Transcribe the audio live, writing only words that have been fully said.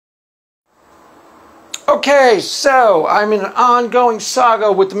Okay, so I'm in an ongoing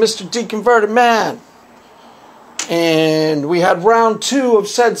saga with the Mr. Deconverted Man. And we had round 2 of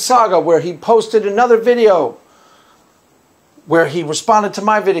said saga where he posted another video where he responded to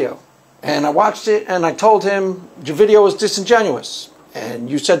my video. And I watched it and I told him, your video is disingenuous. And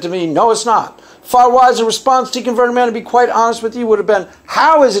you said to me, no, it's not. Far wiser response, Deconverted Man, to be quite honest with you, would have been,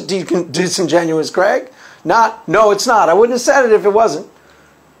 how is it disingenuous, Craig? Not, no, it's not. I wouldn't have said it if it wasn't.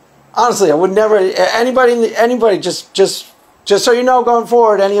 Honestly, I would never, anybody, just so you know going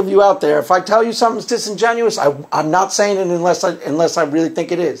forward, any of you out there, if I tell you something's disingenuous, I'm not saying it unless I really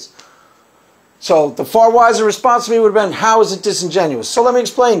think it is. So the far wiser response to me would have been, how is it disingenuous? So let me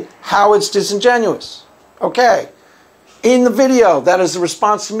explain how it's disingenuous. Okay. In the video, that is the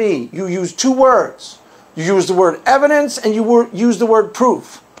response to me, you use 2 words. You use the word evidence and you use the word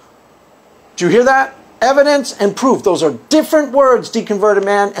proof. Do you hear that? Evidence and proof. Those are different words, Deconverted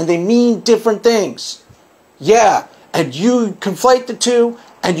Man, and they mean different things. Yeah, and you conflate the 2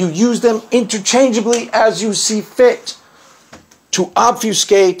 and you use them interchangeably as you see fit to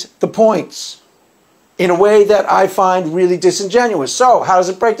obfuscate the points in a way that I find really disingenuous. So, how does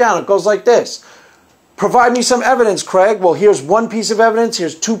it break down? It goes like this. Provide me some evidence, Craig. Well, here's 1 piece of evidence,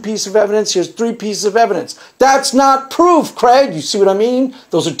 here's 2 pieces of evidence, here's 3 pieces of evidence. That's not proof, Craig. You see what I mean?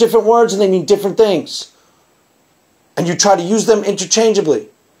 Those are different words and they mean different things. And you try to use them interchangeably.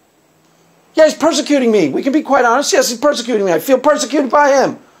 Yeah, he's persecuting me. We can be quite honest. Yes, he's persecuting me. I feel persecuted by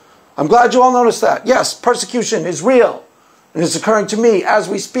him. I'm glad you all noticed that. Yes, persecution is real. And it's occurring to me as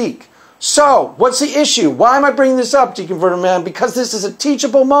we speak. So, what's the issue? Why am I bringing this up, Deconverted Man? Because this is a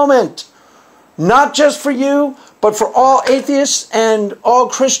teachable moment. Not just for you, but for all atheists and all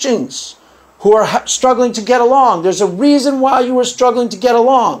Christians who are struggling to get along. There's a reason why you are struggling to get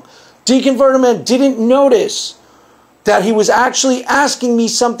along. Deconverted Man didn't notice that he was actually asking me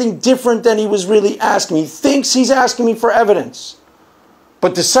something different than he was really asking me. He thinks he's asking me for evidence.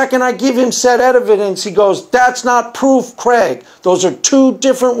 But the second I give him said evidence, he goes, that's not proof, Craig. Those are 2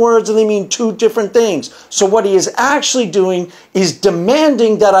 different words and they mean 2 different things. So what he is actually doing is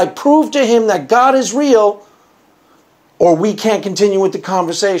demanding that I prove to him that God is real or we can't continue with the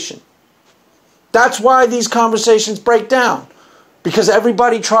conversation. That's why these conversations break down. Because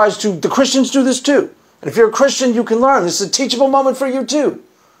everybody tries to, the Christians do this too. And if you're a Christian, you can learn. This is a teachable moment for you too.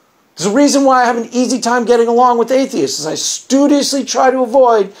 There's a reason why I have an easy time getting along with atheists, is I studiously try to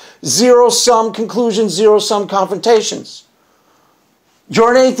avoid zero-sum conclusions, zero-sum confrontations.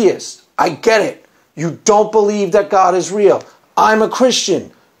 You're an atheist. I get it. You don't believe that God is real. I'm a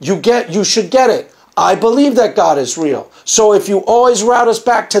Christian. You should get it. I believe that God is real. So if you always route us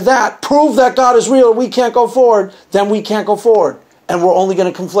back to that, prove that God is real, we can't go forward, then we can't go forward. And we're only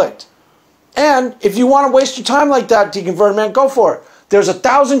going to conflict. And if you want to waste your time like that, Deconverted Man, go for it. There's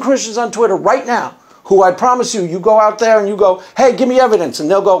 1,000 Christians on Twitter right now who I promise you go out there and you go, hey, give me evidence. And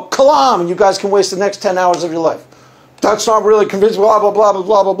they'll go, kalam, and you guys can waste the next 10 hours of your life. That's not really convincing, blah, blah, blah, blah,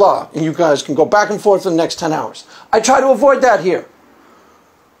 blah, blah, blah. And you guys can go back and forth for the next 10 hours. I try to avoid that here.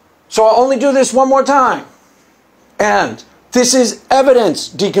 So I'll only do this one more time. And this is evidence,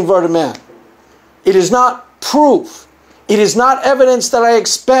 Deconverted Man. It is not proof. It is not evidence that I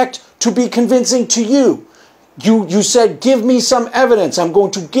expect to be convincing to you. You said, give me some evidence. I'm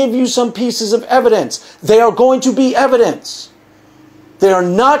going to give you some pieces of evidence. They are going to be evidence. They are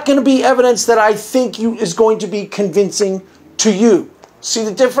not going to be evidence that I think is going to be convincing to you. See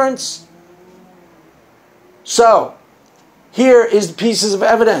the difference? So, here is the pieces of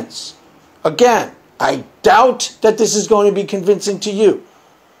evidence. Again, I doubt that this is going to be convincing to you.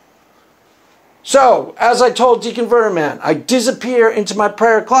 So, as I told Deconverted Man, I disappear into my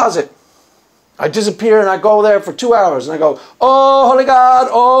prayer closet. I disappear and I go there for 2 hours and I go, oh, Holy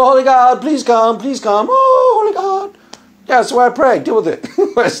God, please come, oh, Holy God. Yeah, that's the way I pray. Deal with it.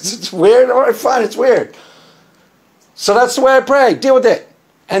 It's weird. I find it's weird. So that's the way I pray. Deal with it.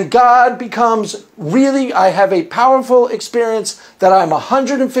 And God becomes really, I have a powerful experience that I'm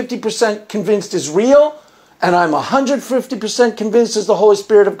 150% convinced is real and I'm 150% convinced is the Holy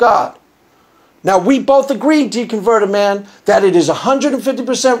Spirit of God. Now, we both agree, Deconverted Man, that it is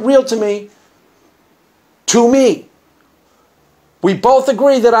 150% real to me. We both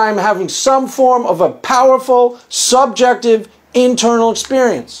agree that I am having some form of a powerful, subjective, internal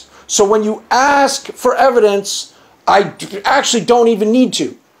experience. So when you ask for evidence, I actually don't even need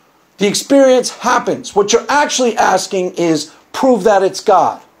to. The experience happens. What you're actually asking is, prove that it's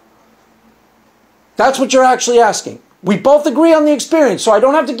God. That's what you're actually asking. We both agree on the experience, so I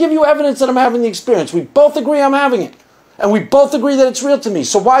don't have to give you evidence that I'm having the experience. We both agree I'm having it. And we both agree that it's real to me.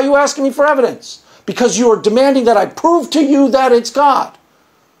 So why are you asking me for evidence? Because you are demanding that I prove to you that it's God.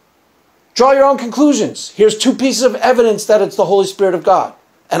 Draw your own conclusions. Here's 2 pieces of evidence that it's the Holy Spirit of God.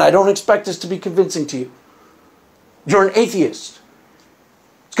 And I don't expect this to be convincing to you. You're an atheist.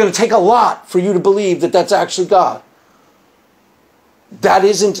 It's going to take a lot for you to believe that that's actually God. That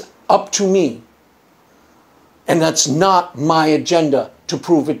isn't up to me. And that's not my agenda to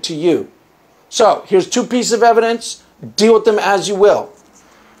prove it to you. So, here's 2 pieces of evidence. Deal with them as you will.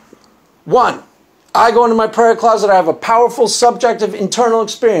 1, I go into my prayer closet. I have a powerful subjective internal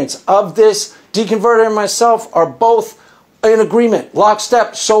experience of this. Deconverted and myself are both in agreement,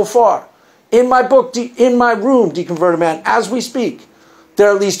 lockstep so far. In my book, in my room, Deconverted Man, as we speak, there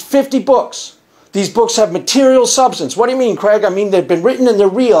are at least 50 books. These books have material substance. What do you mean, Craig? I mean, they've been written and they're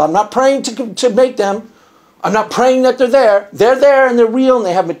real. I'm not praying to make them. I'm not praying that they're there. They're there and they're real and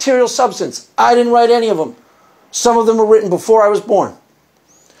they have material substance. I didn't write any of them. Some of them were written before I was born.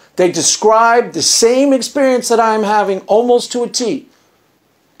 They describe the same experience that I'm having almost to a T.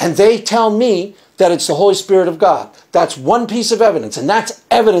 And they tell me that it's the Holy Spirit of God. That's 1 piece of evidence. And that's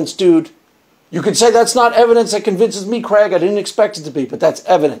evidence, dude. You could say that's not evidence that convinces me, Craig. I didn't expect it to be, but that's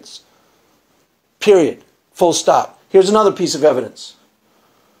evidence. Period. Full stop. Here's another piece of evidence.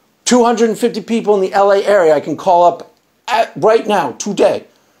 250 people in the LA area I can call up right now, today.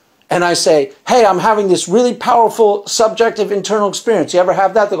 And I say, hey, I'm having this really powerful subjective internal experience. You ever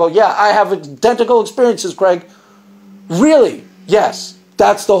have that? They go, yeah, I have identical experiences, Craig. Really? Yes.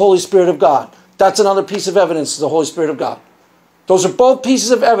 That's the Holy Spirit of God. That's another piece of evidence, the Holy Spirit of God. Those are both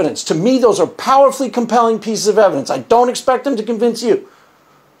pieces of evidence. To me, those are powerfully compelling pieces of evidence. I don't expect them to convince you.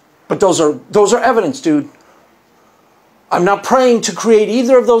 But those are evidence, dude. I'm not praying to create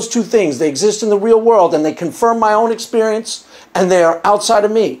either of those 2 things. They exist in the real world and they confirm my own experience and they are outside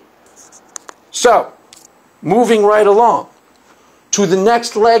of me. So, moving right along to the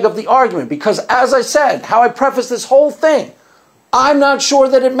next leg of the argument, because as I said, how I preface this whole thing, I'm not sure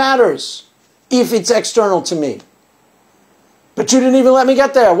that it matters if it's external to me. But you didn't even let me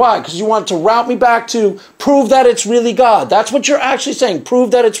get there. Why? Because you want to route me back to prove that it's really God. That's what you're actually saying.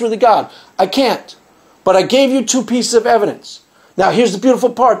 Prove that it's really God. I can't. But I gave you 2 pieces of evidence. Now here's the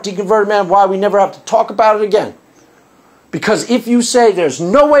beautiful part, Deconverted Man, why we never have to talk about it again. Because if you say there's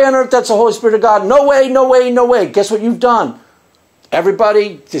no way on earth that's the Holy Spirit of God, no way, no way, no way, guess what you've done?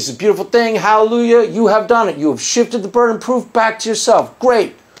 Everybody, this is a beautiful thing, hallelujah, you have done it. You have shifted the burden of proof back to yourself.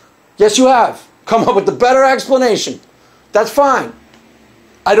 Great. Yes, you have. Come up with the better explanation. That's fine.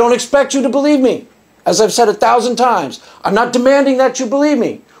 I don't expect you to believe me. As I've said 1,000 times, I'm not demanding that you believe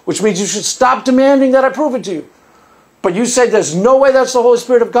me, which means you should stop demanding that I prove it to you. But you say there's no way that's the Holy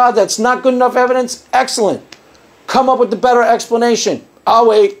Spirit of God, that's not good enough evidence? Excellent. Come up with the better explanation. I'll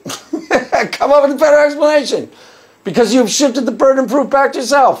wait. Come up with a better explanation. Because you've shifted the burden of proof back to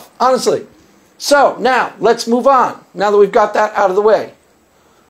yourself. Honestly. So, now, let's move on. Now that we've got that out of the way.